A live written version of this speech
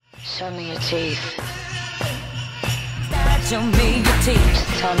Show me your teeth. Show me your teeth.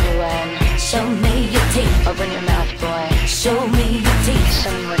 Just tell me when. Show me your teeth. Open your mouth, boy. Show me your teeth.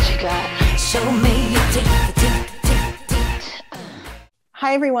 Show me what you got. Show me your teeth.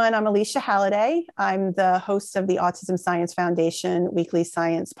 Hi, everyone. I'm Alicia Halliday. I'm the host of the Autism Science Foundation Weekly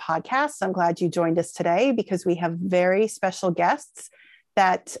Science Podcast. I'm glad you joined us today because we have very special guests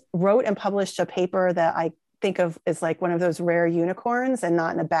that wrote and published a paper that I think of as like one of those rare unicorns, and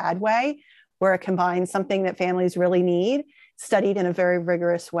not in a bad way, where it combines something that families really need, studied in a very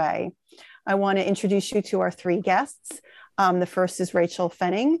rigorous way. I want to introduce you to our three guests. The first is Rachel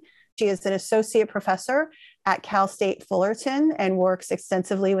Fenning. She is an associate professor at Cal State Fullerton and works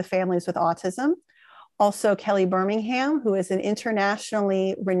extensively with families with autism. Also, Kelly Birmingham, who is an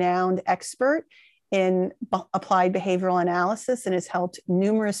internationally renowned expert in applied behavioral analysis and has helped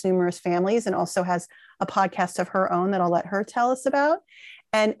numerous families, and also has a podcast of her own that I'll let her tell us about.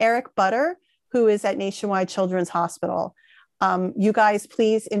 And Eric Butter, who is at Nationwide Children's Hospital. You guys,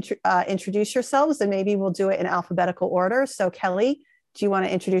 please introduce yourselves, and maybe we'll do it in alphabetical order. So Kelly, do you want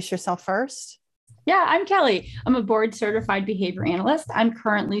to introduce yourself first? Yeah, I'm Kelly. I'm a board certified behavior analyst. I'm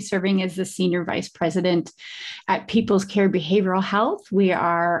currently serving as the senior vice president at People's Care Behavioral Health. We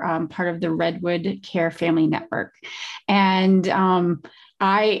are part of the Redwood Care Family Network. And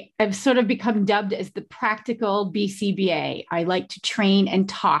I have sort of become dubbed as the practical BCBA. I like to train and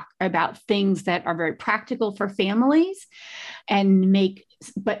talk about things that are very practical for families and make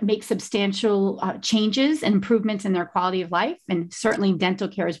substantial changes and improvements in their quality of life. And certainly dental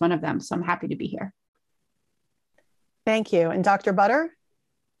care is one of them. So I'm happy to be here. Thank you. And Dr. Butter?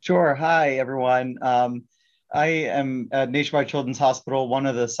 Sure. Hi, everyone. I am at Nationwide Children's Hospital, one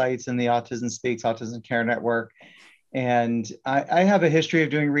of the sites in the Autism Speaks Autism Care Network. And I have a history of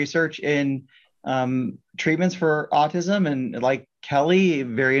doing research in treatments for autism, and like Kelly,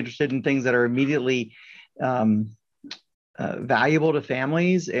 very interested in things that are immediately valuable to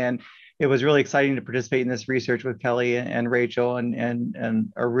families. And it was really exciting to participate in this research with Kelly and Rachel,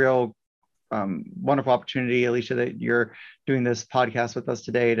 and a real wonderful opportunity, Alicia, that you're doing this podcast with us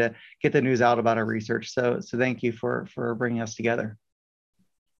today to get the news out about our research. So thank you for bringing us together.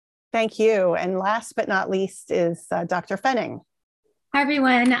 Thank you. And last but not least is Dr. Fenning. Hi,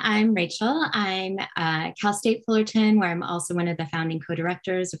 everyone. I'm Rachel. I'm at Cal State Fullerton, where I'm also one of the founding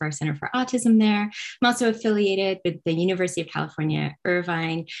co-directors of our Center for Autism there. I'm also affiliated with the University of California,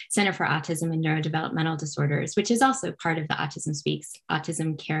 Irvine Center for Autism and Neurodevelopmental Disorders, which is also part of the Autism Speaks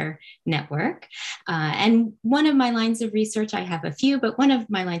Autism Care Network. And one of my lines of research, I have a few, but one of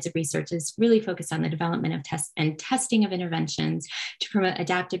my lines of research is really focused on the development of testing of interventions to promote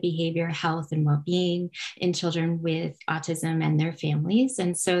adaptive behavior, health, and well-being in children with autism and their families.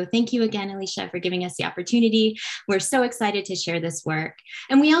 And so thank you again, Alicia, for giving us the opportunity. We're so excited to share this work.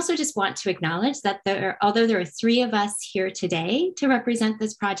 And we also just want to acknowledge that although there are three of us here today to represent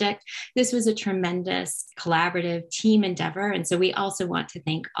this project, this was a tremendous collaborative team endeavor. And so we also want to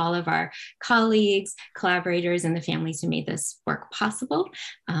thank all of our colleagues, collaborators, and the families who made this work possible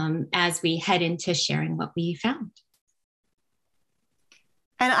as we head into sharing what we found.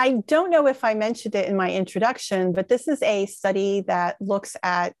 And I don't know if I mentioned it in my introduction, but this is a study that looks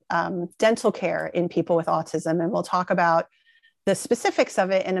at dental care in people with autism. And we'll talk about the specifics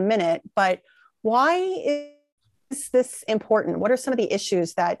of it in a minute. But why is this important? What are some of the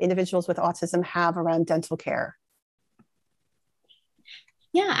issues that individuals with autism have around dental care?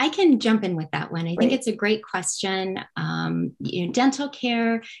 Yeah, I can jump in with that one. I think it's a great question. Dental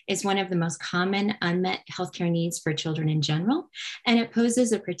care is one of the most common unmet healthcare needs for children in general, and it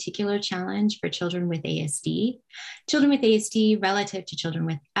poses a particular challenge for children with ASD. Children with ASD, relative to children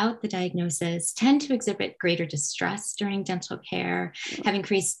without the diagnosis, tend to exhibit greater distress during dental care, have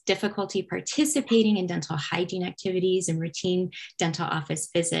increased difficulty participating in dental hygiene activities and routine dental office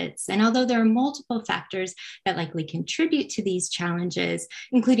visits. And although there are multiple factors that likely contribute to these challenges,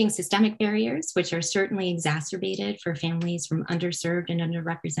 including systemic barriers, which are certainly exacerbated for families from underserved and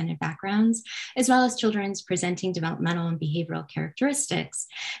underrepresented backgrounds, as well as children's presenting developmental and behavioral characteristics,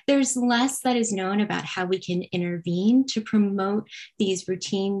 there's less that is known about how we can intervene to promote these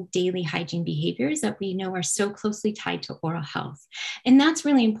routine daily hygiene behaviors that we know are so closely tied to oral health. And that's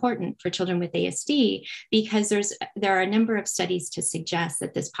really important for children with ASD because there are a number of studies to suggest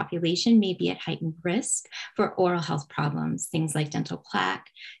that this population may be at heightened risk for oral health problems, things like dental plaque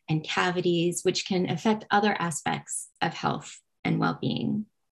and cavities, which can affect other aspects of health and well-being.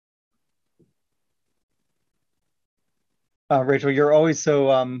 Rachel, you're always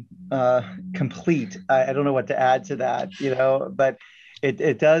so complete. I don't know what to add to that, but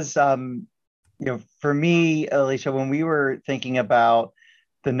it does, for me, Alicia, when we were thinking about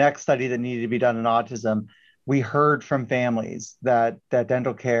the next study that needed to be done in autism, we heard from families that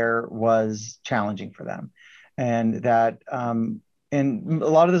dental care was challenging for them, and that and a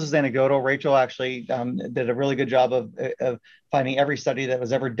lot of this is anecdotal. Rachel actually did a really good job of finding every study that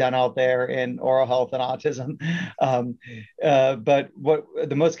was ever done out there in oral health and autism. But what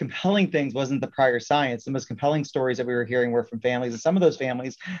the most compelling things wasn't the prior science. The most compelling stories that we were hearing were from families, and some of those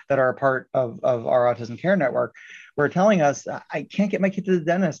families that are a part of our Autism Care Network were telling us, I can't get my kid to the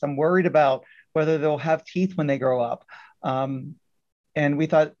dentist. I'm worried about whether they'll have teeth when they grow up. And we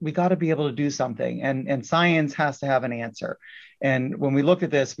thought we got to be able to do something, and science has to have an answer. And when we looked at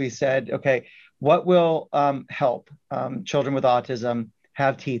this, we said, okay, what will help children with autism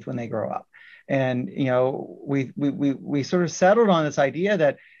have teeth when they grow up? And we sort of settled on this idea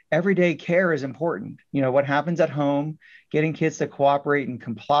that everyday care is important. What happens at home, getting kids to cooperate and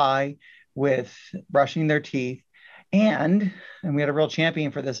comply with brushing their teeth, and we had a real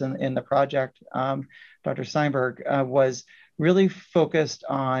champion for this in the project. Dr. Steinberg was really focused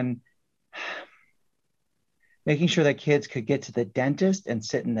on making sure that kids could get to the dentist and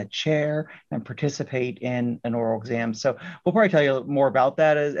sit in the chair and participate in an oral exam. So we'll probably tell you more about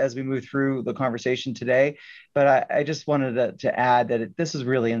that as we move through the conversation today. But I just wanted to add that this is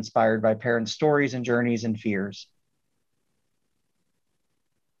really inspired by parents' stories and journeys and fears.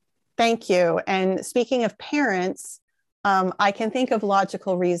 Thank you. And speaking of parents, I can think of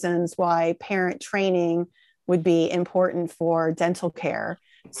logical reasons why parent training would be important for dental care.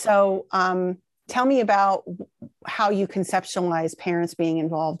 So tell me about how you conceptualize parents being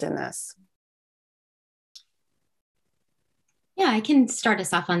involved in this. Yeah, I can start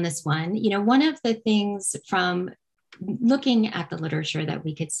us off on this one. One of the things from looking at the literature that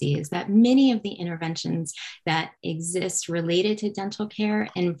we could see is that many of the interventions that exist related to dental care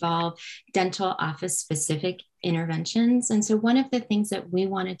involve dental office specific interventions. And so one of the things that we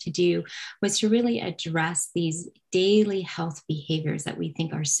wanted to do was to really address these daily health behaviors that we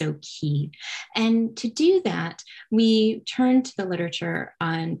think are so key. And to do that, we turned to the literature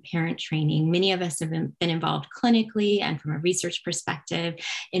on parent training. Many of us have been involved clinically and from a research perspective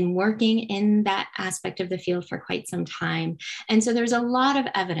in working in that aspect of the field for quite some time. And so there's a lot of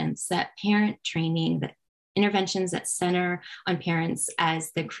evidence that parent training, that interventions that center on parents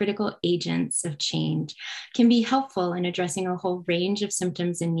as the critical agents of change can be helpful in addressing a whole range of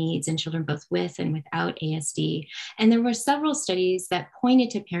symptoms and needs in children both with and without ASD. And there were several studies that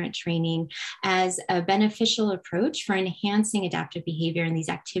pointed to parent training as a beneficial approach for enhancing adaptive behavior in these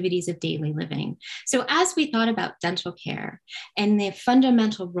activities of daily living. So as we thought about dental care and the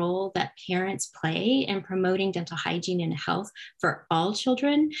fundamental role that parents play in promoting dental hygiene and health for all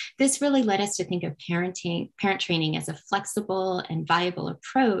children, this really led us to think of parent training as a flexible and viable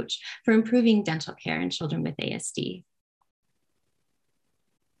approach for improving dental care in children with ASD.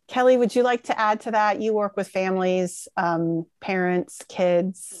 Kelly, would you like to add to that? You work with families, parents,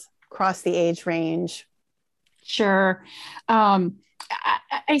 kids across the age range. Sure.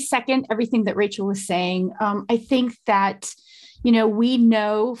 I second everything that Rachel was saying. I think that, we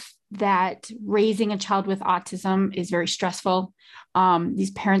know that raising a child with autism is very stressful.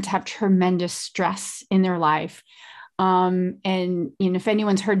 These parents have tremendous stress in their life. And if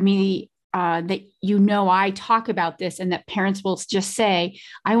anyone's heard me, that I talk about this, and that parents will just say,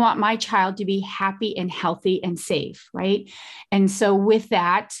 I want my child to be happy and healthy and safe, right? And so with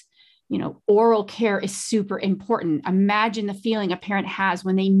that, oral care is super important. Imagine the feeling a parent has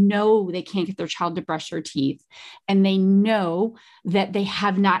when they know they can't get their child to brush their teeth, and they know that they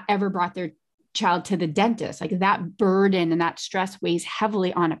have not ever brought their child to the dentist. Like, that burden and that stress weighs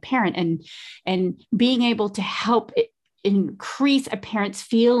heavily on a parent, and being able to help increase a parent's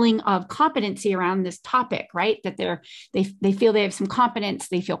feeling of competency around this topic, right? That they feel they have some competence,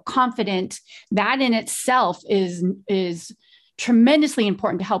 they feel confident. That in itself is tremendously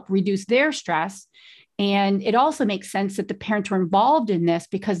important to help reduce their stress. And it also makes sense that the parents are involved in this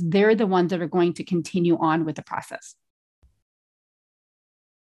because they're the ones that are going to continue on with the process.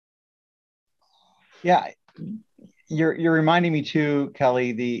 Yeah, you're reminding me too,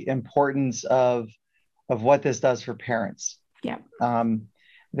 Kelly, the importance of what this does for parents. Yeah.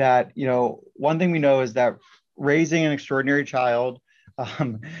 That, one thing we know is that raising an extraordinary child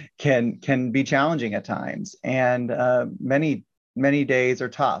can be challenging at times, and many days are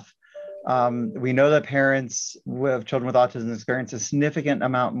tough. We know that parents with children with autism experience a significant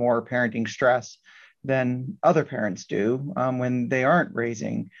amount more parenting stress than other parents do when they aren't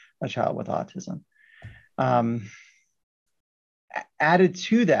raising a child with autism. Added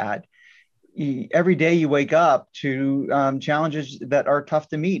to that, every day you wake up to challenges that are tough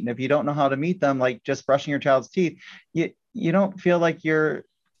to meet. And if you don't know how to meet them, like just brushing your child's teeth, you don't feel like you're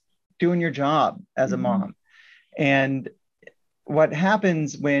doing your job as a mom. And what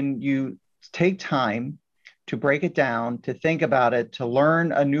happens when you take time to break it down, to think about it, to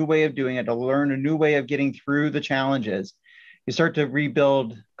learn a new way of doing it, to learn a new way of getting through the challenges, you start to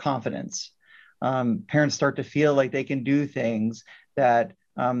rebuild confidence. Parents start to feel like they can do things that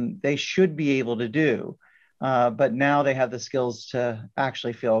they should be able to do. But now they have the skills to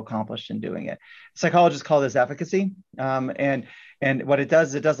actually feel accomplished in doing it. Psychologists call this efficacy. And what it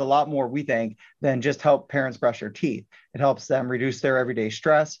does a lot more, we think, than just help parents brush their teeth. It helps them reduce their everyday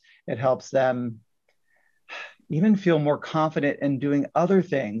stress. It helps them even feel more confident in doing other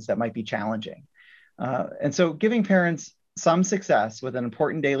things that might be challenging. And so giving parents some success with an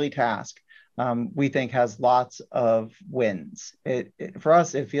important daily task, we think has lots of wins. For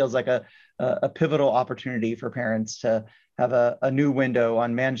us, it feels like a pivotal opportunity for parents to have a new window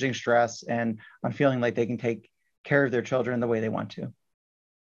on managing stress and on feeling like they can take care of their children the way they want to.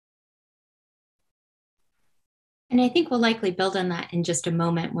 And I think we'll likely build on that in just a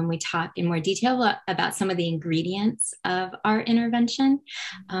moment when we talk in more detail about some of the ingredients of our intervention.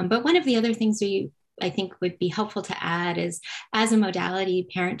 But one of the other things I think would be helpful to add is, as a modality,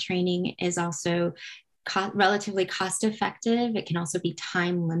 parent training is also relatively cost effective. It can also be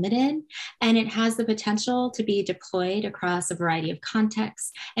time limited, and it has the potential to be deployed across a variety of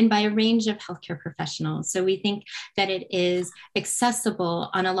contexts and by a range of healthcare professionals. So we think that it is accessible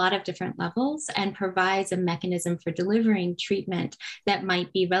on a lot of different levels and provides a mechanism for delivering treatment that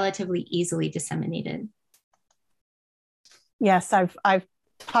might be relatively easily disseminated. Yes, I've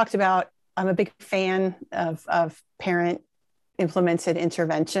talked about, I'm a big fan of parent implemented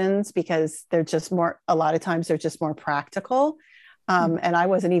interventions because they're just a lot of times they're just more practical. And I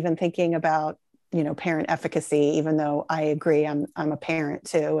wasn't even thinking about, parent efficacy, even though I agree, I'm a parent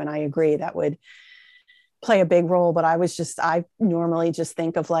too. And I agree that would play a big role, but I normally just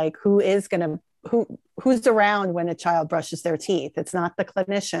think of like, who's around when a child brushes their teeth? It's not the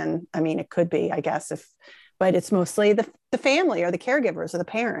clinician. I mean, it could be, I guess, but it's mostly the family or the caregivers or the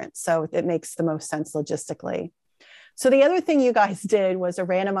parents. So it makes the most sense logistically. So the other thing you guys did was a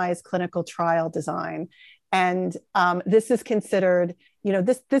randomized clinical trial design. And this is considered,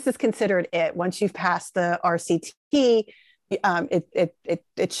 this is considered it. Once you've passed the RCT,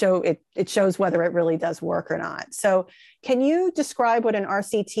 it shows whether it really does work or not. So can you describe what an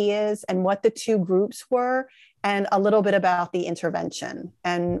RCT is and what the two groups were, and a little bit about the intervention?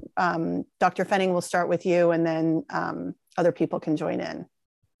 And Dr. Fenning, we'll start with you, and then other people can join in.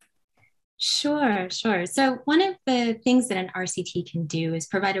 Sure. So one of the things that an RCT can do is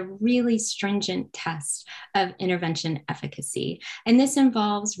provide a really stringent test of intervention efficacy. And this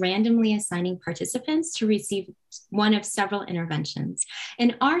involves randomly assigning participants to receive one of several interventions.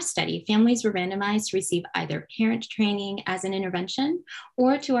 In our study, families were randomized to receive either parent training as an intervention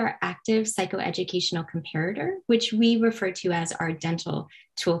or to our active psychoeducational comparator, which we refer to as our dental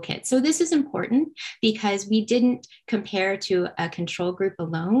toolkit. So this is important because we didn't compare to a control group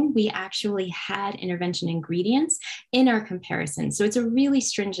alone. We actually had intervention ingredients in our comparison. So it's a really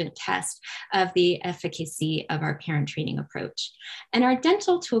stringent test of the efficacy of our parent training approach. And our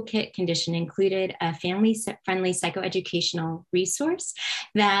dental toolkit condition included a family-friendly psychoeducational resource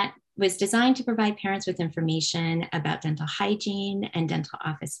that was designed to provide parents with information about dental hygiene and dental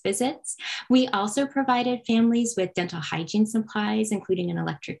office visits. We also provided families with dental hygiene supplies, including an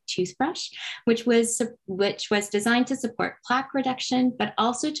electric toothbrush, which was designed to support plaque reduction, but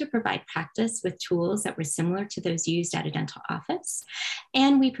also to provide practice with tools that were similar to those used at a dental office.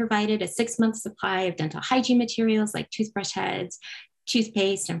 And we provided a 6-month supply of dental hygiene materials like toothbrush heads,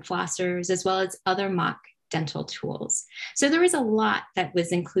 toothpaste, and flossers, as well as other mock dental tools. So there was a lot that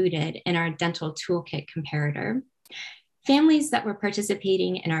was included in our dental toolkit comparator. Families that were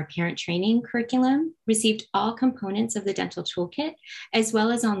participating in our parent training curriculum received all components of the dental toolkit, as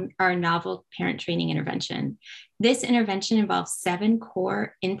well as on our novel parent training intervention. This intervention involves 7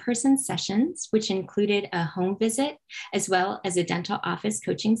 core in-person sessions, which included a home visit, as well as a dental office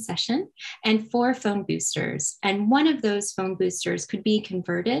coaching session, and 4 phone boosters. And one of those phone boosters could be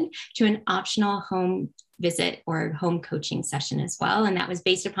converted to an optional home visit or home coaching session as well. And that was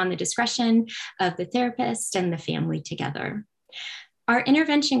based upon the discretion of the therapist and the family together. Our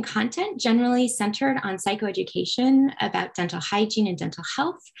intervention content generally centered on psychoeducation about dental hygiene and dental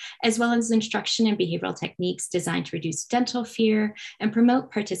health, as well as instruction and behavioral techniques designed to reduce dental fear and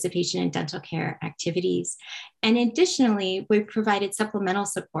promote participation in dental care activities. And additionally, we provided supplemental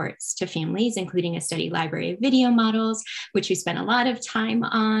supports to families, including a study library of video models, which we spent a lot of time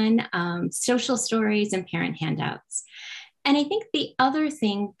on, social stories, and parent handouts. And I think the other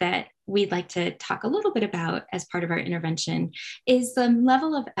thing that we'd like to talk a little bit about as part of our intervention is the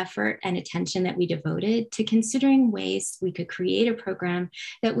level of effort and attention that we devoted to considering ways we could create a program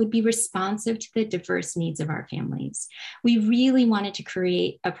that would be responsive to the diverse needs of our families. We really wanted to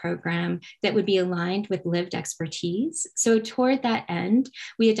create a program that would be aligned with lived expertise. So toward that end,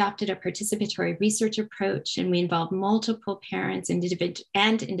 we adopted a participatory research approach, and we involved multiple parents and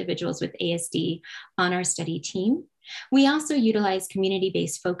individuals with ASD on our study team. We also utilize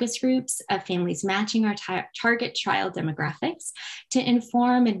community-based focus groups of families matching our target trial demographics to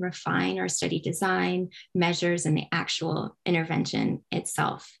inform and refine our study design, measures, and the actual intervention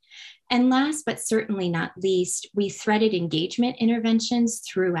itself. And last, but certainly not least, we threaded engagement interventions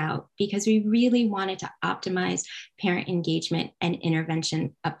throughout because we really wanted to optimize parent engagement and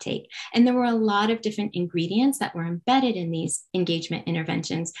intervention uptake. And there were a lot of different ingredients that were embedded in these engagement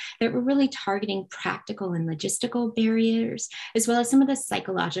interventions that were really targeting practical and logistical barriers, as well as some of the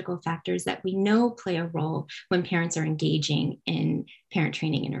psychological factors that we know play a role when parents are engaging in parent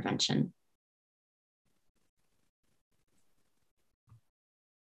training intervention.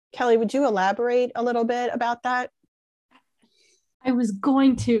 Kelly, would you elaborate a little bit about that? I was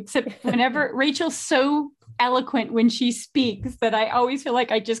going to, except whenever Rachel's so eloquent when she speaks that I always feel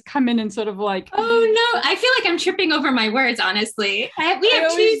like I just come in and sort of like, oh no, I feel like I'm tripping over my words, honestly. We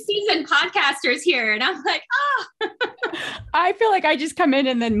have two seasoned podcasters here and I'm like, I feel like I just come in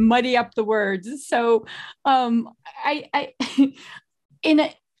and then muddy up the words. So I'm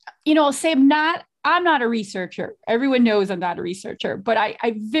not a researcher. Everyone knows I'm not a researcher, but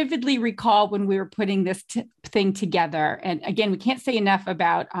I vividly recall when we were putting this thing together. And again, we can't say enough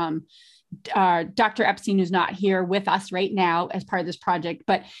about Dr. Epstein, who's not here with us right now as part of this project,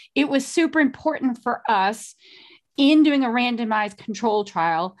 but it was super important for us in doing a randomized control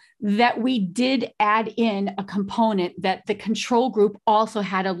trial that we did add in a component that the control group also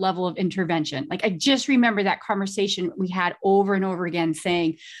had a level of intervention. Like I just remember that conversation we had over and over again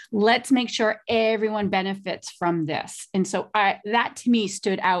saying, let's make sure everyone benefits from this. And so that to me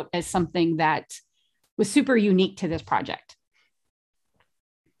stood out as something that was super unique to this project.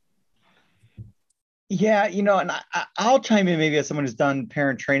 Yeah, and I'll chime in maybe as someone who's done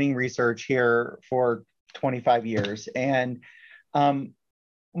parent training research here for 25 years. And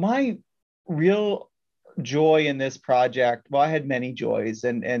my real joy in this project, well, I had many joys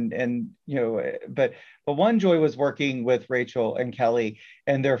but one joy was working with Rachel and Kelly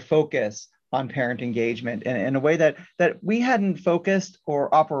and their focus on parent engagement in a way that we hadn't focused or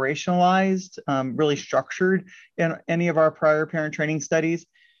operationalized, really structured in any of our prior parent training studies.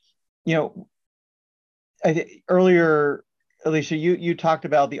 Earlier, Alicia, you talked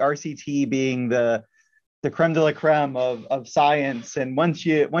about the RCT being the creme de la creme of science. And once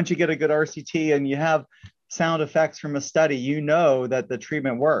you get a good RCT and you have sound effects from a study, you know that the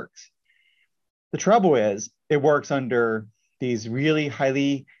treatment works. The trouble is it works under these really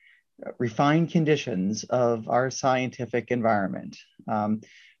highly refined conditions of our scientific environment.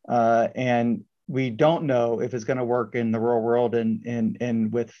 And we don't know if it's going to work in the real world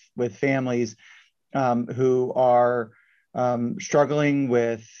and with families who are struggling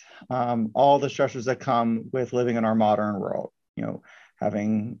with all the stressors that come with living in our modern world,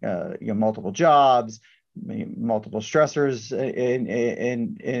 having multiple jobs, multiple stressors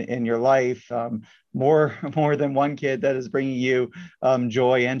in your life, more than one kid that is bringing you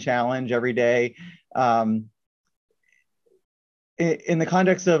joy and challenge every day. In the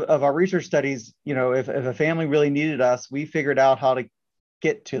context of our research studies, if a family really needed us, we figured out how to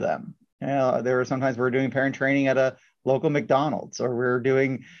get to them. There were sometimes we're doing parent training at a local McDonald's, or we're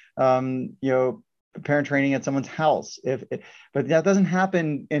doing, parent training at someone's house. But that doesn't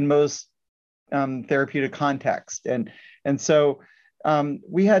happen in most therapeutic context. And so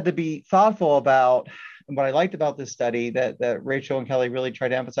we had to be thoughtful about, and what I liked about this study that Rachel and Kelly really tried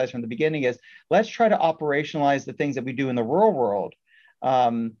to emphasize from the beginning is, let's try to operationalize the things that we do in the real world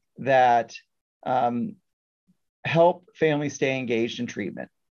that help families stay engaged in treatment.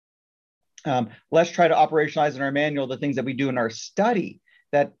 Let's try to operationalize in our manual the things that we do in our study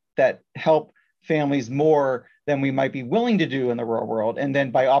that help families more than we might be willing to do in the real world. And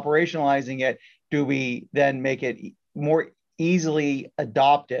then by operationalizing it, do we then make it more easily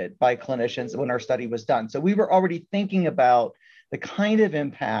adopted by clinicians when our study was done? So we were already thinking about the kind of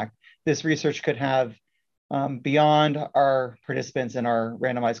impact this research could have beyond our participants in our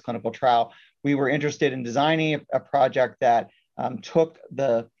randomized clinical trial. We were interested in designing a project that took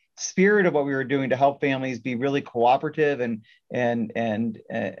the spirit of what we were doing to help families be really cooperative and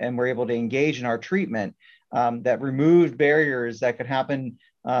were able to engage in our treatment, that removed barriers that could happen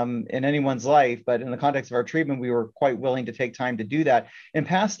in anyone's life, but in the context of our treatment, we were quite willing to take time to do that. In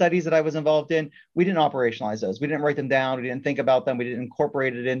past studies that I was involved in, we didn't operationalize those. We didn't write them down. We didn't think about them. We didn't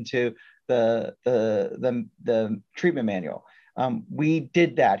incorporate it into the treatment manual. We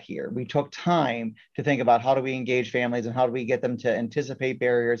did that here. We took time to think about how do we engage families and how do we get them to anticipate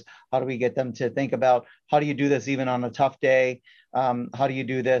barriers? How do we get them to think about how do you do this even on a tough day? How do you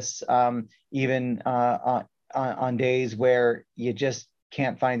do this even on days where you just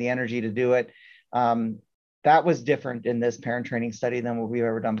can't find the energy to do it? That was different in this parent training study than what we've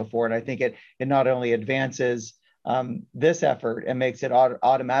ever done before. And I think it not only advances this effort and makes it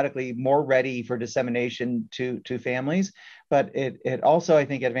automatically more ready for dissemination to families, but it also, I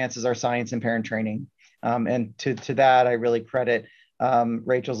think, advances our science and parent training. And to that, I really credit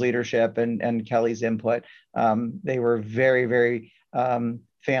Rachel's leadership and Kelly's input. They were very, very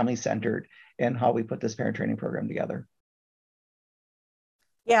family-centered in how we put this parent training program together.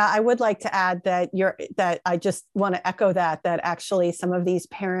 Yeah, I would like to add that I just want to echo that actually some of these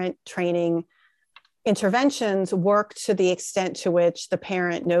parent training interventions work to the extent to which the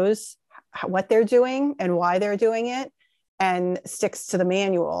parent knows what they're doing and why they're doing it and sticks to the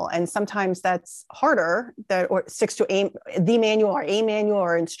manual. And sometimes that's harder, or sticks to the manual or a manual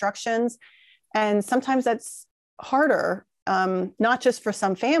or instructions. And sometimes that's harder, not just for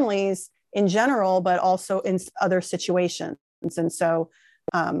some families in general, but also in other situations. And so,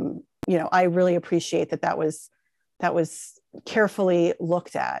 I really appreciate that was carefully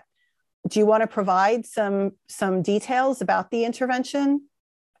looked at. Do you want to provide some details about the intervention?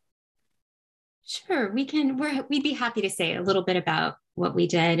 Sure, we'd be happy to say a little bit about what we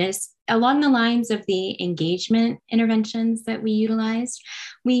did. Is along the lines of the engagement interventions that we utilized.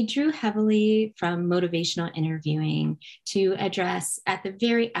 We drew heavily from motivational interviewing to address at the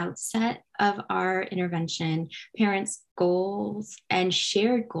very outset of our intervention parents' goals and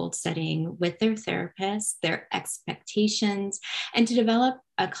shared goal setting with their therapists, their expectations, and to develop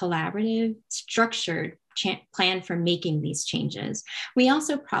a collaborative, structured plan for making these changes. We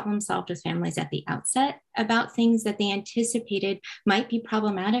also problem solved with families at the outset about things that they anticipated might be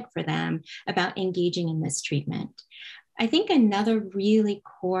problematic for them about engaging in this treatment. I think another really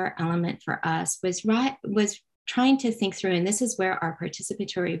core element for us was trying to think through, and this is where our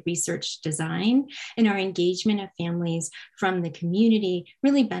participatory research design and our engagement of families from the community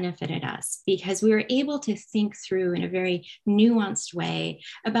really benefited us, because we were able to think through in a very nuanced way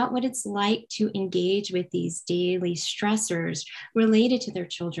about what it's like to engage with these daily stressors related to their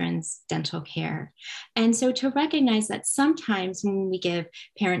children's dental care. And so to recognize that sometimes when we give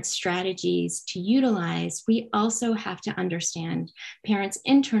parents strategies to utilize, we also have to understand parents'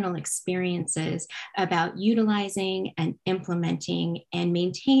 internal experiences about utilizing and implementing and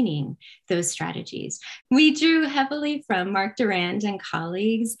maintaining those strategies. We drew heavily from Mark Durand and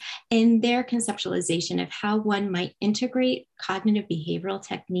colleagues in their conceptualization of how one might integrate cognitive behavioral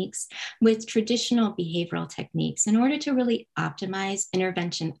techniques with traditional behavioral techniques in order to really optimize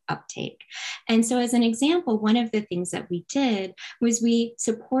intervention uptake. And so as an example, one of the things that we did was we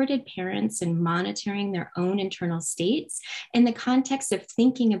supported parents in monitoring their own internal states in the context of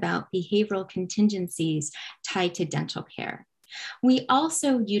thinking about behavioral contingencies tied to dental care. We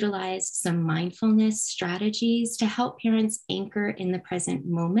also utilized some mindfulness strategies to help parents anchor in the present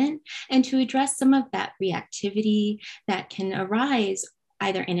moment and to address some of that reactivity that can arise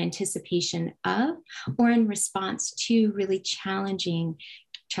either in anticipation of or in response to really challenging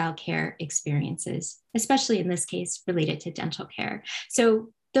childcare experiences, especially in this case related to dental care. So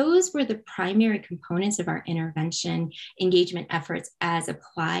those were the primary components of our intervention engagement efforts as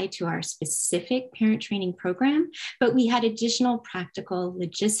applied to our specific parent training program, but we had additional practical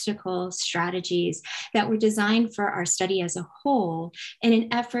logistical strategies that were designed for our study as a whole in an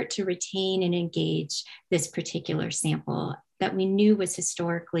effort to retain and engage this particular sample that we knew was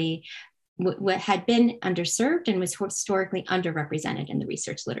historically what had been underserved and was historically underrepresented in the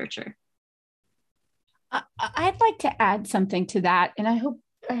research literature. I'd like to add something to that, and I hope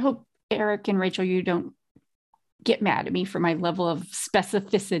Eric and Rachel, you don't get mad at me for my level of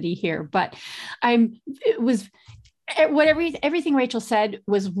specificity here, but everything Rachel said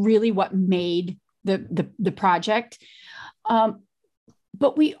was really what made the project.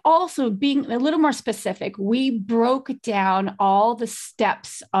 But we also, being a little more specific, we broke down all the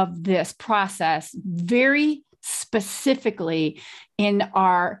steps of this process very specifically in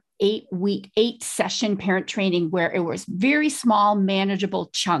our 8-session parent training, where it was very small, manageable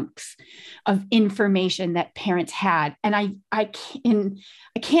chunks of information that parents had. And I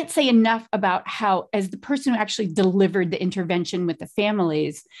can't say enough about how, as the person who actually delivered the intervention with the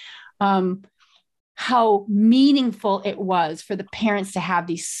families, how meaningful it was for the parents to have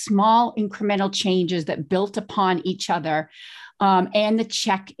these small incremental changes that built upon each other, and the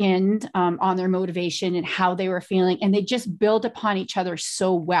check-in on their motivation and how they were feeling. And they just build upon each other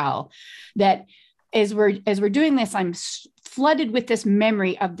so well that as we're doing this, I'm flooded with this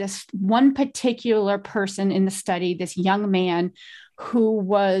memory of this one particular person in the study, this young man who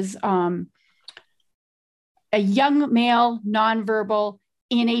was a young male, nonverbal,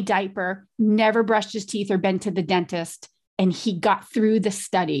 in a diaper, never brushed his teeth or been to the dentist. And he got through the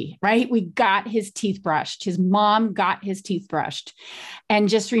study, right? We got his teeth brushed. His mom got his teeth brushed. And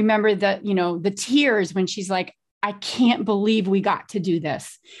just remember the tears when she's like, I can't believe we got to do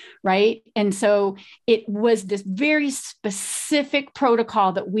this, right? And so it was this very specific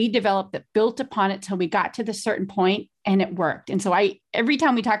protocol that we developed that built upon it till we got to the certain point, and it worked. And so every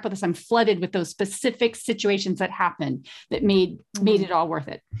time we talk about this, I'm flooded with those specific situations that happened that made it all worth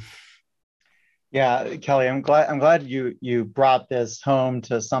it. Yeah, Kelly, I'm glad you brought this home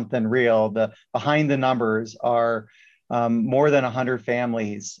to something real. The behind the numbers are more than 100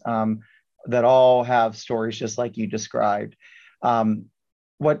 families that all have stories just like you described.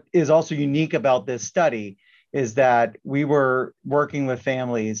 What is also unique about this study is that we were working with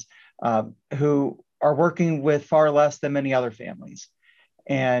families who are working with far less than many other families.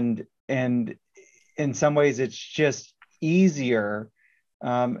 And in some ways, it's just easier.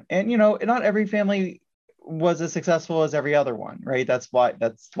 And not every family was as successful as every other one, right? That's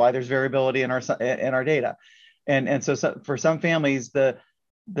why there's variability in our data. And so for some families, the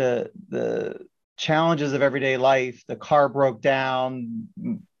challenges of everyday life, the car broke down,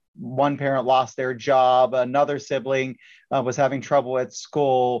 one parent lost their job, another sibling was having trouble at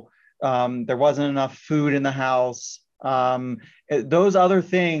school, there wasn't enough food in the house. Those other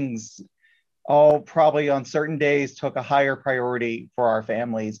things all probably on certain days took a higher priority for our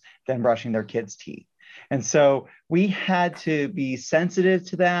families than brushing their kids' teeth. And so we had to be sensitive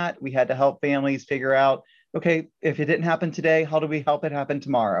to that. We had to help families figure out, okay, if it didn't happen today, how do we help it happen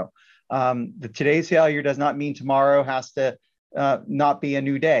tomorrow? Today's failure does not mean tomorrow has to not be a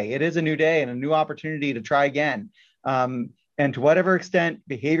new day. It is a new day and a new opportunity to try again. And to whatever extent,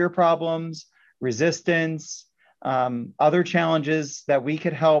 behavior problems, resistance, other challenges that we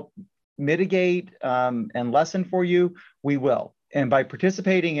could help mitigate and lessen for you, we will. And by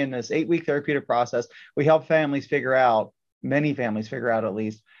participating in this 8-week therapeutic process, we help many families figure out at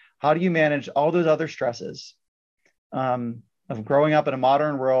least, how do you manage all those other stresses of growing up in a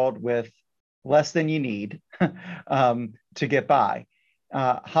modern world with less than you need to get by?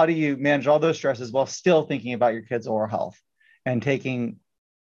 How do you manage all those stresses while still thinking about your kids' oral health and taking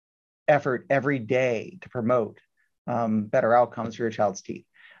effort every day to promote better outcomes for your child's teeth?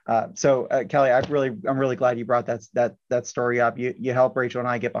 So Kelly, I'm really glad you brought that story up. You help Rachel and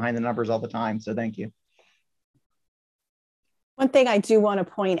I get behind the numbers all the time. So thank you. One thing I do want to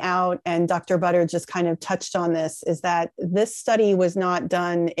point out, and Dr. Butter just kind of touched on this, is that this study was not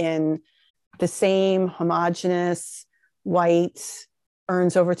done in the same homogenous, white,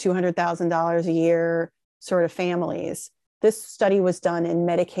 earns over $200,000 a year sort of families. This study was done in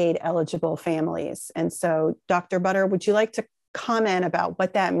Medicaid eligible families. And so, Dr. Butter, would you like to comment about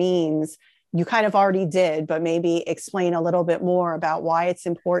what that means? You kind of already did, but maybe explain a little bit more about why it's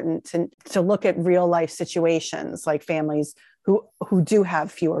important to look at real life situations, like families who do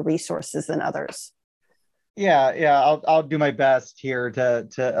have fewer resources than others. Yeah, I'll do my best here to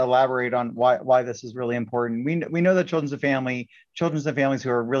elaborate on why this is really important. We know that children and families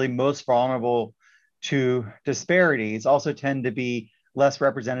who are really most vulnerable to disparities also tend to be less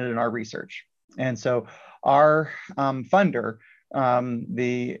represented in our research. And so our funder,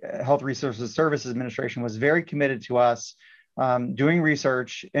 the Health Resources Services Administration, was very committed to us doing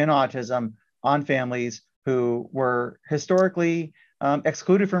research in autism on families who were historically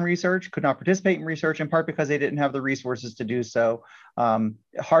excluded from research, could not participate in research, in part because they didn't have the resources to do so.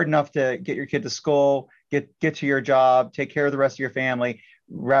 Hard enough to get your kid to school, get to your job, take care of the rest of your family,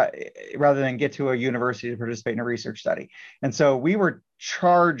 rather than get to a university to participate in a research study. And so we were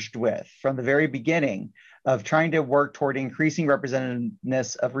charged with, from the very beginning, of trying to work toward increasing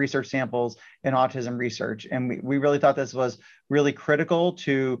representativeness of research samples in autism research. And we really thought this was really critical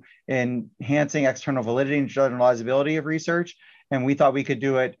to enhancing external validity and generalizability of research. And we thought we could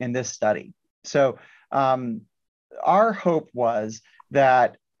do it in this study. So our hope was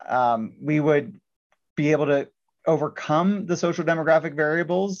that we would be able to overcome the social demographic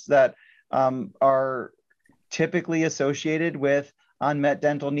variables that are typically associated with unmet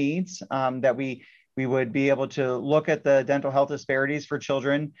dental needs, that we would be able to look at the dental health disparities for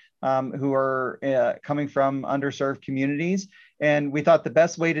children who are coming from underserved communities And we thought the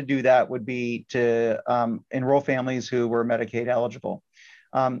best way to do that would be to enroll families who were Medicaid eligible.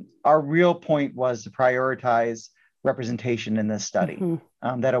 Our real point was to prioritize representation in this study,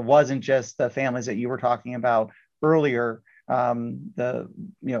 that it wasn't just the families that you were talking about earlier, the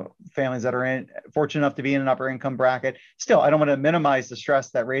families that are fortunate enough to be in an upper income bracket. Still, I don't want to minimize the stress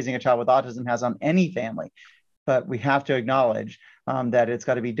that raising a child with autism has on any family, but we have to acknowledge that it's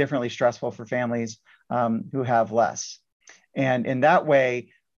got to be differently stressful for families who have less. And in that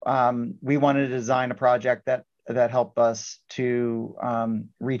way, we wanted to design a project that helped us to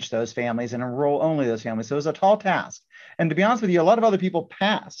reach those families and enroll only those families. So it was a tall task. And to be honest with you, a lot of other people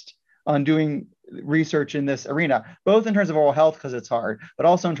passed on doing research in this arena, both in terms of oral health, because it's hard, but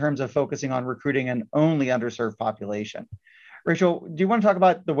also in terms of focusing on recruiting an only underserved population. Rachel, do you want to talk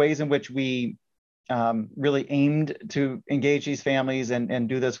about the ways in which we really aimed to engage these families and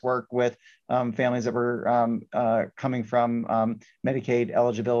do this work with families that were coming from Medicaid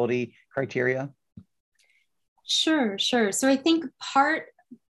eligibility criteria? Sure. So I think part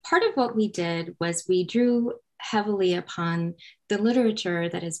of what we did was we drew heavily upon the literature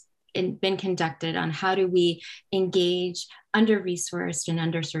that has been conducted on how do we engage under-resourced and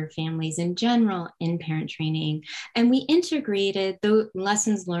underserved families in general in parent training. And we integrated the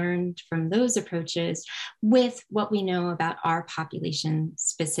lessons learned from those approaches with what we know about our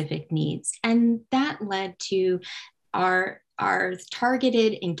population-specific needs. And that led to our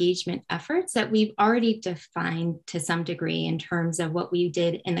targeted engagement efforts that we've already defined to some degree in terms of what we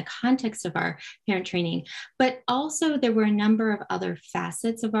did in the context of our parent training. But also there were a number of other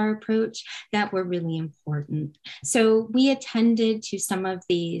facets of our approach that were really important. So we attended to some of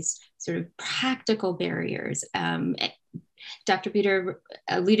these sort of practical barriers. Dr. Buter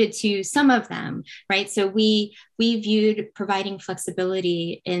alluded to some of them, right? So we viewed providing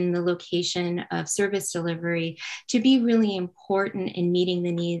flexibility in the location of service delivery to be really important in meeting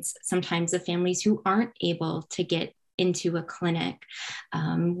the needs sometimes of families who aren't able to get into a clinic.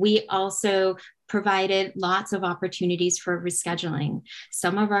 We also provided lots of opportunities for rescheduling.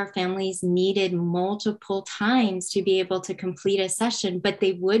 Some of our families needed multiple times to be able to complete a session, but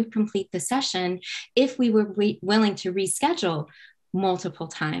they would complete the session if we were willing to reschedule multiple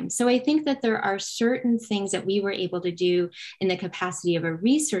times. So I think that there are certain things that we were able to do in the capacity of a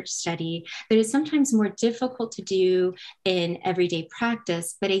research study that is sometimes more difficult to do in everyday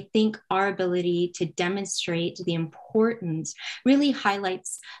practice, but I think our ability to demonstrate the importance really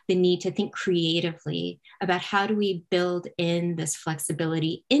highlights the need to think creatively about how do we build in this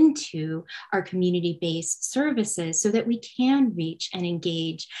flexibility into our community-based services so that we can reach and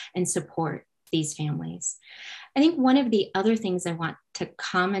engage and support these families. I think one of the other things I want to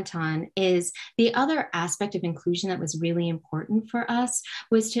comment on is the other aspect of inclusion that was really important for us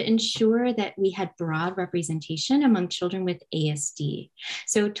was to ensure that we had broad representation among children with ASD.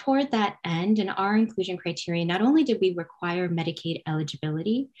 So toward that end, in our inclusion criteria, not only did we require Medicaid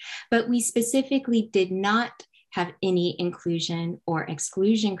eligibility, but we specifically did not have any inclusion or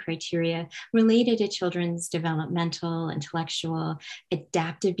exclusion criteria related to children's developmental, intellectual,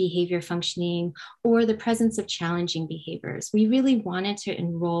 adaptive behavior functioning, or the presence of challenging behaviors. We really wanted to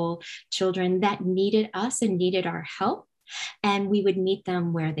enroll children that needed us and needed our help, and we would meet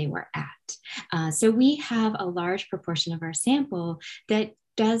them where they were at. So we have a large proportion of our sample that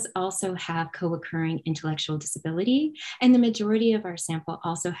does also have co-occurring intellectual disability, and the majority of our sample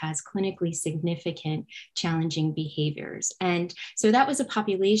also has clinically significant challenging behaviors. And so that was a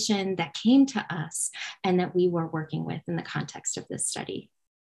population that came to us and that we were working with in the context of this study.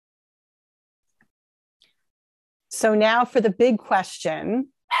 So now for the big question.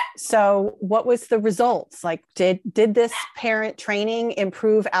 So what was the results? Like, did this parent training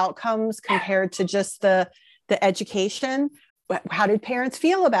improve outcomes compared to just the education? How did parents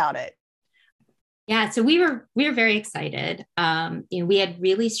feel about it? Yeah, so we were very excited. We had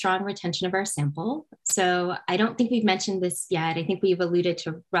really strong retention of our sample. So I don't think we've mentioned this yet. I think we've alluded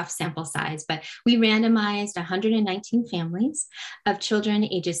to rough sample size, but we randomized 119 families of children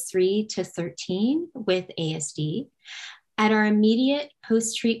ages 3 to 13 with ASD. At our immediate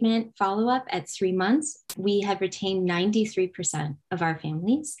post-treatment follow-up at 3 months, we had retained 93% of our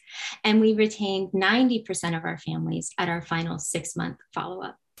families, and we retained 90% of our families at our final 6-month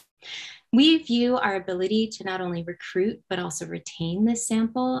follow-up. We view our ability to not only recruit, but also retain this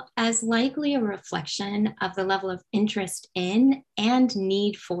sample as likely a reflection of the level of interest in and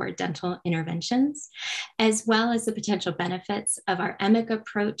need for dental interventions, as well as the potential benefits of our EMIC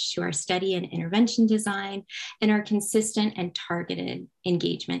approach to our study and intervention design and our consistent and targeted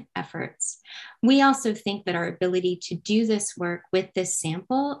engagement efforts. We also think that our ability to do this work with this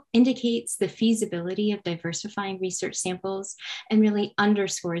sample indicates the feasibility of diversifying research samples and really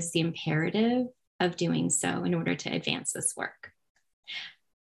underscores the imperative of doing so in order to advance this work.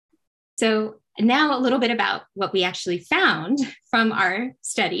 So now a little bit about what we actually found from our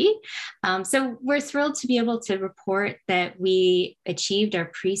study. So we're thrilled to be able to report that we achieved our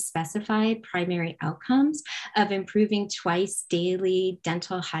pre-specified primary outcomes of improving twice daily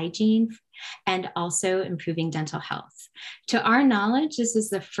dental hygiene and also improving dental health. To our knowledge, this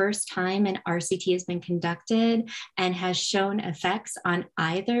is the first time an RCT has been conducted and has shown effects on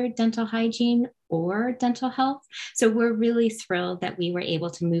either dental hygiene or dental health. So we're really thrilled that we were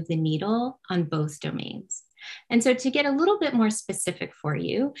able to move the needle on both domains. And so to get a little bit more specific for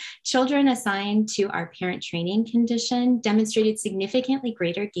you, children assigned to our parent training condition demonstrated significantly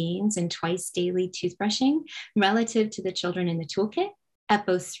greater gains in twice daily toothbrushing relative to the children in the toolkit at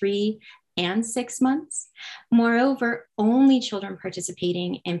both 3 and 6 months. Moreover, only children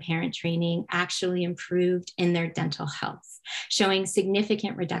participating in parent training actually improved in their dental health, showing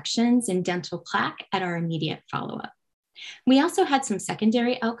significant reductions in dental plaque at our immediate follow-up. We also had some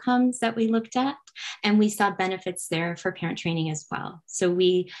secondary outcomes that we looked at, and we saw benefits there for parent training as well. So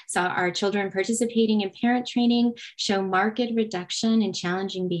we saw our children participating in parent training show marked reduction in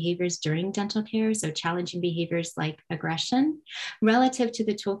challenging behaviors during dental care, so challenging behaviors like aggression, relative to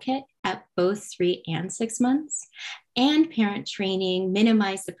the toolkit at both 3 and 6 months. And parent training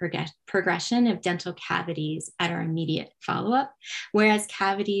minimized the progression of dental cavities at our immediate follow-up, whereas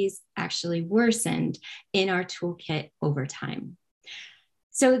cavities actually worsened in our toolkit over time.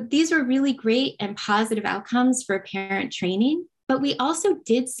 So these were really great and positive outcomes for parent training, but we also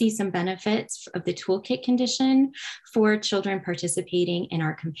did see some benefits of the toolkit condition for children participating in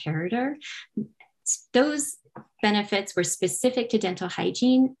our comparator. Those benefits were specific to dental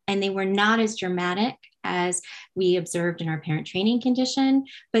hygiene, and they were not as dramatic as we observed in our parent training condition,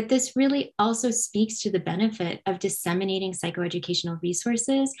 but this really also speaks to the benefit of disseminating psychoeducational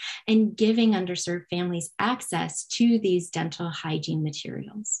resources and giving underserved families access to these dental hygiene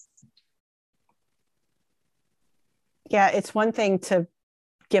materials. Yeah, it's one thing to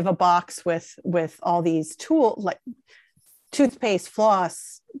give a box with all these tools like toothpaste,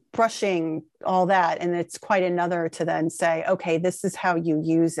 floss, brushing, all that. And it's quite another to then say, okay, this is how you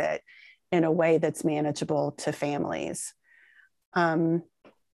use it in a way that's manageable to families. And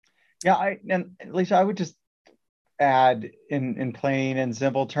Lisa, I would just add in plain and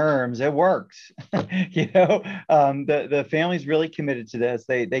simple terms, it works. The family's really committed to this.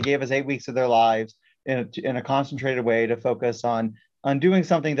 They gave us 8 weeks of their lives in a concentrated way to focus on doing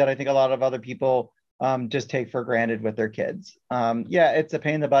something that I think a lot of other people just take for granted with their kids. It's a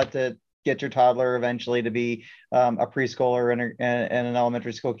pain in the butt to get your toddler eventually to be a preschooler and an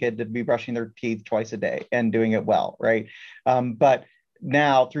elementary school kid to be brushing their teeth twice a day and doing it well, right? But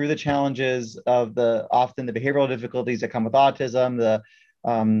now through the challenges of often the behavioral difficulties that come with autism,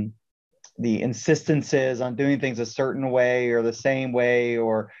 the insistences on doing things a certain way or the same way,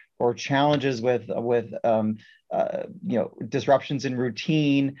 or challenges with disruptions in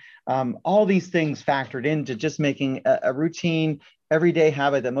routine, all these things factored into just making a routine everyday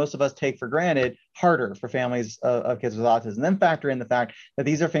habit that most of us take for granted harder for families of kids with autism. And then factor in the fact that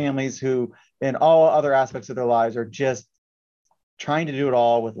these are families who in all other aspects of their lives are just trying to do it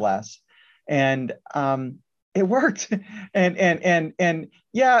all with less. And it worked. And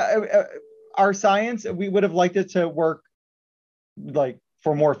our science, we would have liked it to work like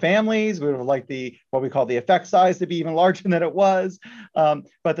for more families. We would have liked what we call the effect size to be even larger than it was.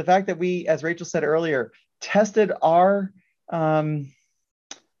 But the fact that we, as Rachel said earlier, tested our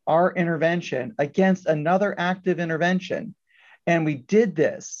intervention against another active intervention. And we did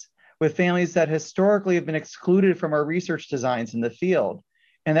this with families that historically have been excluded from our research designs in the field,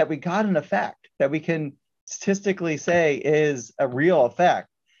 and that we got an effect that we can statistically say is a real effect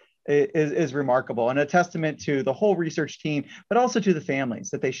is remarkable, and a testament to the whole research team, but also to the families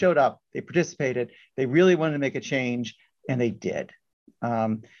that they showed up, they participated, they really wanted to make a change, and they did.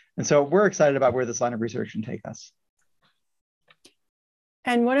 And so we're excited about where this line of research can take us.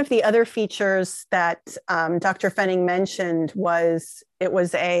 And one of the other features that Dr. Fenning mentioned was it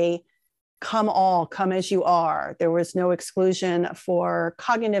was a come as you are. There was no exclusion for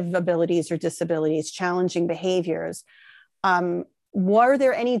cognitive abilities or disabilities, challenging behaviors. were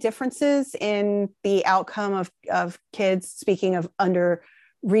there any differences in the outcome of kids, speaking of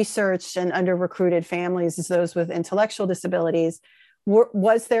under-researched and under-recruited families as those with intellectual disabilities?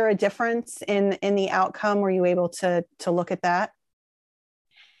 Was there a difference in the outcome? Were you able to look at that?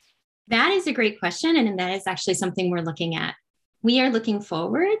 That is a great question. And that is actually something we're looking at. We are looking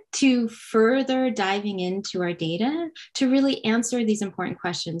forward to further diving into our data to really answer these important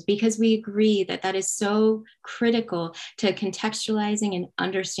questions, because we agree that that is so critical to contextualizing and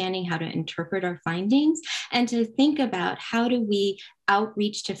understanding how to interpret our findings, and to think about how do we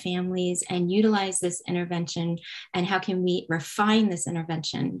outreach to families and utilize this intervention, and how can we refine this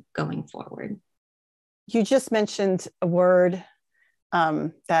intervention going forward. You just mentioned a word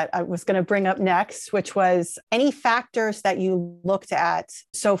that I was going to bring up next, which was any factors that you looked at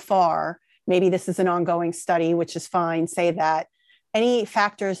so far. Maybe this is an ongoing study, which is fine. Say that. Any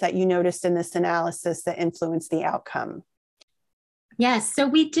factors that you noticed in this analysis that influenced the outcome? Yes, so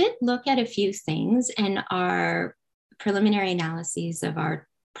we did look at a few things in our preliminary analyses of our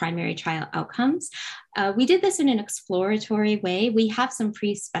primary trial outcomes. We did this in an exploratory way. We have some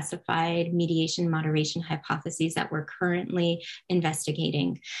pre-specified mediation moderation hypotheses that we're currently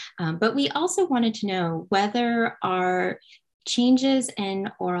investigating. But we also wanted to know whether our changes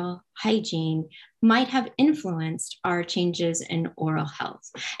in oral hygiene might have influenced our changes in oral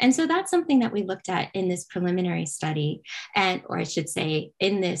health. And so that's something that we looked at in this preliminary study, or I should say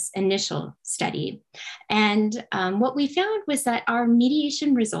in this initial study. And what we found was that our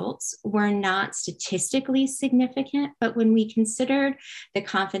mediation results were not statistically significant, but when we considered the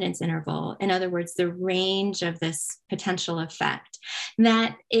confidence interval, in other words, the range of this potential effect,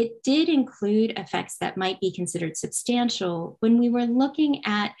 that it did include effects that might be considered substantial when we were looking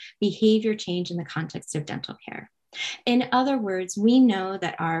at behavior change in the context of dental care. In other words, we know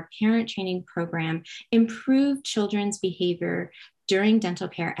that our parent training program improved children's behavior during dental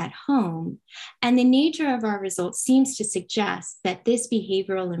care at home. And the nature of our results seems to suggest that this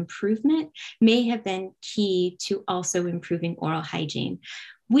behavioral improvement may have been key to also improving oral hygiene.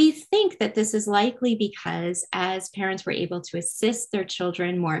 We think that this is likely because as parents were able to assist their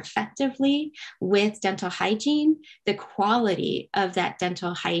children more effectively with dental hygiene, the quality of that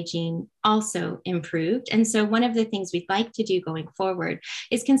dental hygiene also improved. And so one of the things we'd like to do going forward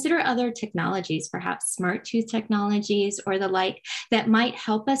is consider other technologies, perhaps smart tooth technologies or the like, that might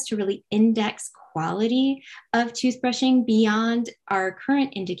help us to really index quality of toothbrushing beyond our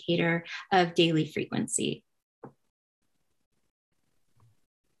current indicator of daily frequency.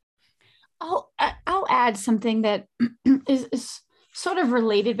 I'll add something that is sort of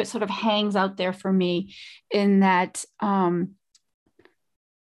related, but sort of hangs out there for me, in that a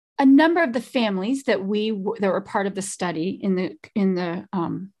number of the families that were part of the study in the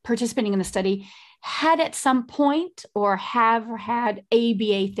participating in the study had at some point or have had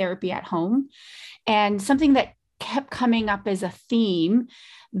ABA therapy at home, and something that kept coming up as a theme.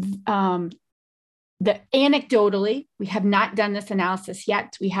 Anecdotally, we have not done this analysis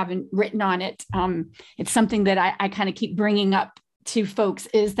yet. We haven't written on it. It's something that I kind of keep bringing up to folks,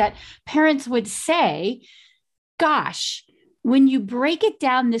 is that parents would say, gosh, when you break it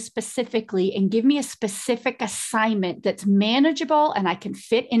down this specifically and give me a specific assignment that's manageable and I can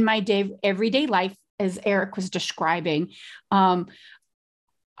fit in my everyday life, as Eric was describing,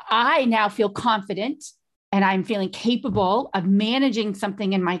 I now feel confident and I'm feeling capable of managing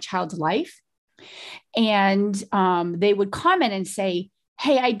something in my child's life. And they would comment and say,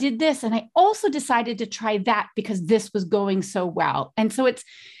 hey, I did this. And I also decided to try that because this was going so well. And so it's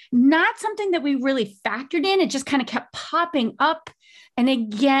not something that we really factored in. It just kind of kept popping up. And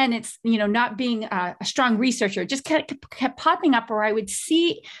again, it's, not being a strong researcher, it just kept popping up where I would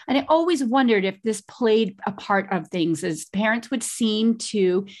see. And I always wondered if this played a part of things, as parents would seem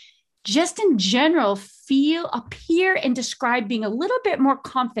to just in general appear and describe being a little bit more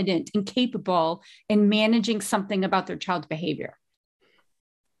confident and capable in managing something about their child's behavior.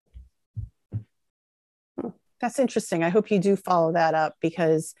 That's interesting. I hope you do follow that up,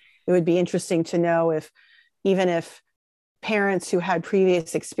 because it would be interesting to know if, even if parents who had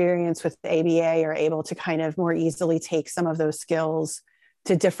previous experience with the ABA are able to kind of more easily take some of those skills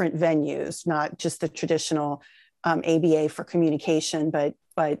to different venues, not just the traditional ABA for communication, but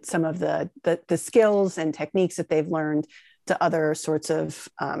some of the skills and techniques that they've learned to other sorts of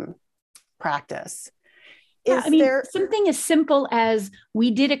practice. Is I mean, there something as simple as we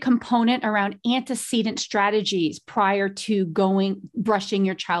did a component around antecedent strategies prior to brushing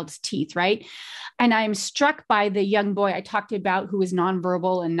your child's teeth, right? And I'm struck by the young boy I talked about who was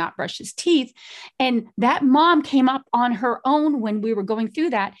nonverbal and not brush his teeth. And that mom came up on her own when we were going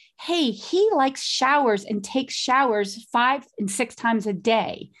through that. Hey, he likes showers and takes showers 5 and 6 times a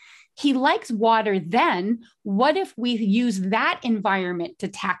day. He likes water then. What if we use that environment to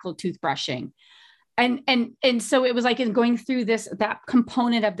tackle toothbrushing? And so it was like in going through that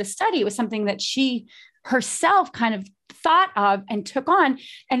component of the study, it was something that she herself kind of thought of and took on.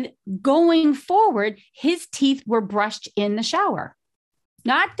 And going forward, his teeth were brushed in the shower,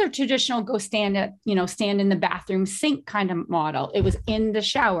 not the traditional go stand in the bathroom sink kind of model. It was in the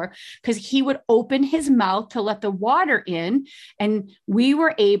shower because he would open his mouth to let the water in. And we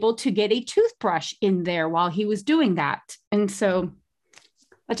were able to get a toothbrush in there while he was doing that. And so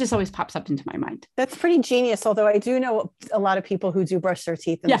that just always pops up into my mind. That's pretty genius. Although I do know a lot of people who do brush their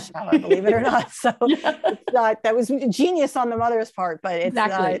teeth in the shower, believe it or not. So it's not, that was genius on the mother's part, but it's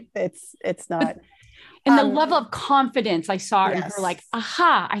not, it's not. And the level of confidence I saw in her, like,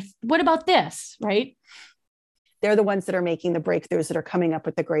 aha, what about this? Right. They're the ones that are making the breakthroughs, that are coming up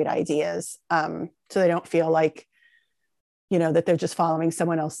with the great ideas. So they don't feel like, that they're just following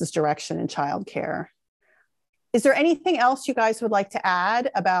someone else's direction in childcare. Is there anything else you guys would like to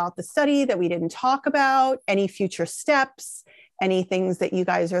add about the study that we didn't talk about? Any future steps? Any things that you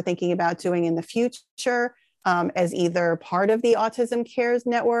guys are thinking about doing in the future as either part of the Autism Cares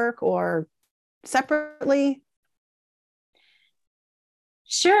Network or separately?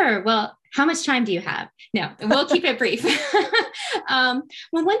 Sure. Well, how much time do you have? No, we'll keep it brief. Well,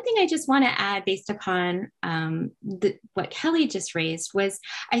 one thing I just want to add based upon what Kelly just raised was,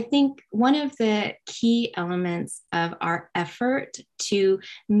 I think one of the key elements of our effort to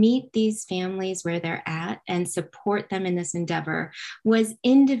meet these families where they're at and support them in this endeavor was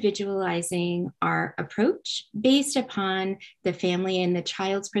individualizing our approach based upon the family and the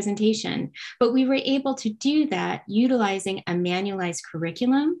child's presentation. But we were able to do that utilizing a manualized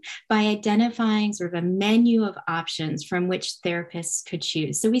curriculum by identifying sort of a menu of options from which therapists could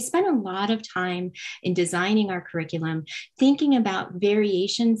choose. So we spent a lot of time in designing our curriculum, thinking about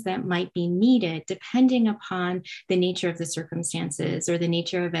variations that might be needed depending upon the nature of the circumstances or the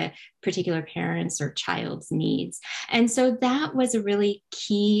nature of a particular parent's or child's needs. And so that was a really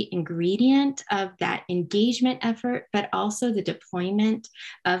key ingredient of that engagement effort, but also the deployment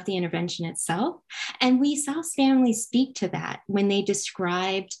of the intervention itself. And we saw families speak to that when they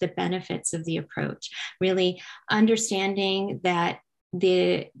described the benefits of the approach, really understanding that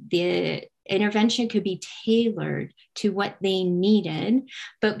the intervention could be tailored to what they needed,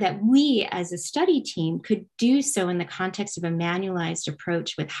 but that we as a study team could do so in the context of a manualized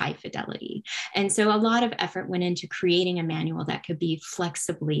approach with high fidelity. And so a lot of effort went into creating a manual that could be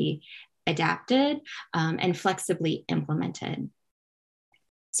flexibly adapted and flexibly implemented.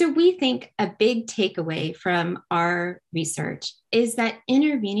 So we think a big takeaway from our research is that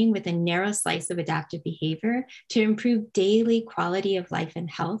intervening with a narrow slice of adaptive behavior to improve daily quality of life and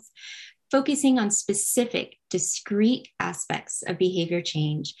health, focusing on specific, discrete aspects of behavior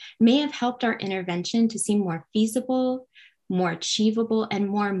change, may have helped our intervention to seem more feasible, more achievable, and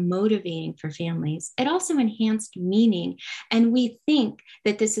more motivating for families. It also enhanced meaning, and we think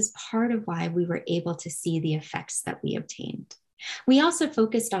that this is part of why we were able to see the effects that we obtained. We also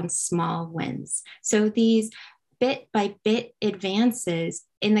focused on small wins. So these bit by bit advances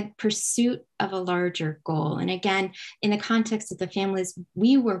in the pursuit of a larger goal. And again, in the context of the families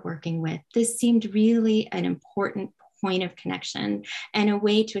we were working with, this seemed really an important point of connection and a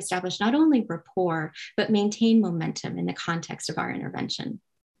way to establish not only rapport, but maintain momentum in the context of our intervention.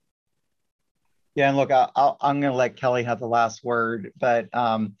 Yeah, and look, I'm going to let Kelly have the last word, but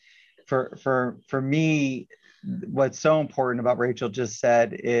for me, what's so important about what Rachel just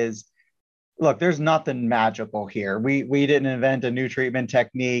said is, look, there's nothing magical here. We didn't invent a new treatment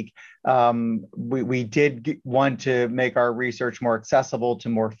technique. We did want to make our research more accessible to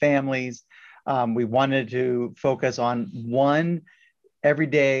more families. We wanted to focus on one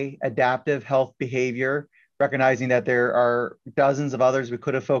everyday adaptive health behavior, recognizing that there are dozens of others we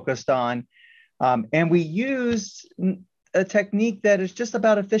could have focused on. And we used a technique that is just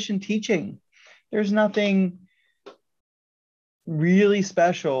about efficient teaching. There's nothing really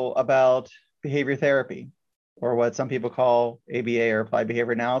special about behavior therapy, or what some people call ABA, or applied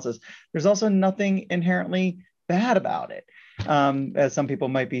behavior analysis. There's also nothing inherently bad about it, as some people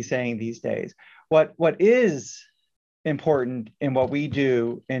might be saying these days. What is important in what we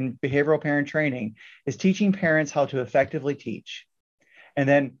do in behavioral parent training is teaching parents how to effectively teach. And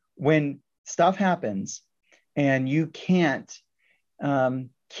then when stuff happens, and you can't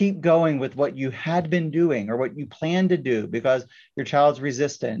keep going with what you had been doing or what you plan to do because your child's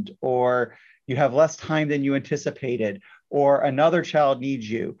resistant, or you have less time than you anticipated, or another child needs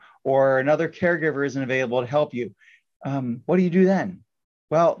you, or another caregiver isn't available to help you, what do you do then?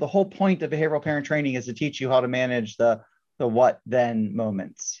 Well, the whole point of behavioral parent training is to teach you how to manage the what then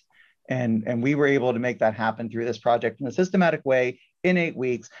moments. And we were able to make that happen through this project in a systematic way in 8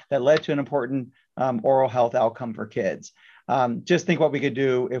 weeks that led to an important oral health outcome for kids. Just think what we could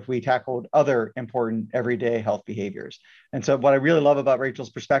do if we tackled other important everyday health behaviors. And so what I really love about Rachel's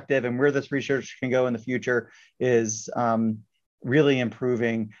perspective and where this research can go in the future is really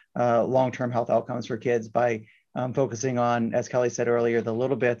improving long-term health outcomes for kids by focusing on, as Kelly said earlier, the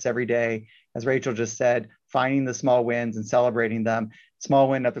little bits every day, as Rachel just said, finding the small wins and celebrating them. Small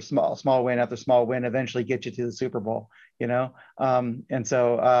win after small win after small win eventually get you to the Super Bowl, you know? And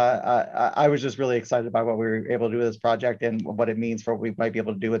so I was just really excited by what we were able to do with this project and what it means for what we might be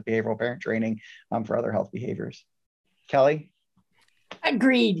able to do with behavioral parent training for other health behaviors. Kelly?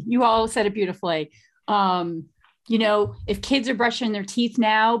 Agreed. You all said it beautifully. You know, if kids are brushing their teeth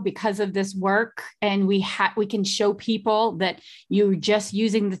now because of this work, and we can show people that you just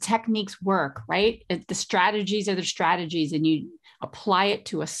using the techniques work, right? The strategies are the strategies, and you apply it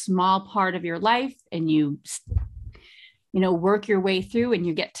to a small part of your life, and you work your way through, and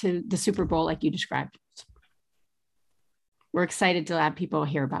you get to the Super Bowl like you described. We're excited to have people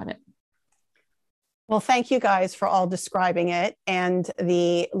hear about it. Well, thank you guys for all describing it. And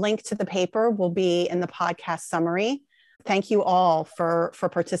the link to the paper will be in the podcast summary. Thank you all for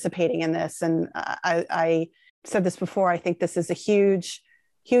participating in this. And I said this before, I think this is a huge,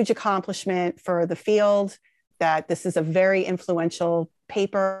 huge accomplishment for the field, that this is a very influential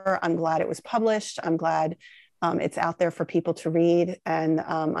paper. I'm glad it was published. I'm glad it's out there for people to read. And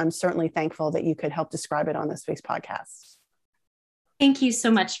I'm certainly thankful that you could help describe it on this week's podcast. Thank you so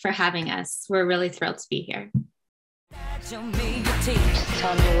much for having us. We're really thrilled to be here. Show me your teeth.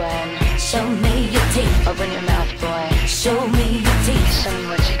 Tell me when. Show me your teeth. Open your mouth, boy. Show me your teeth. Show me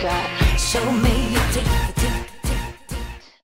what you got. Show me your teeth.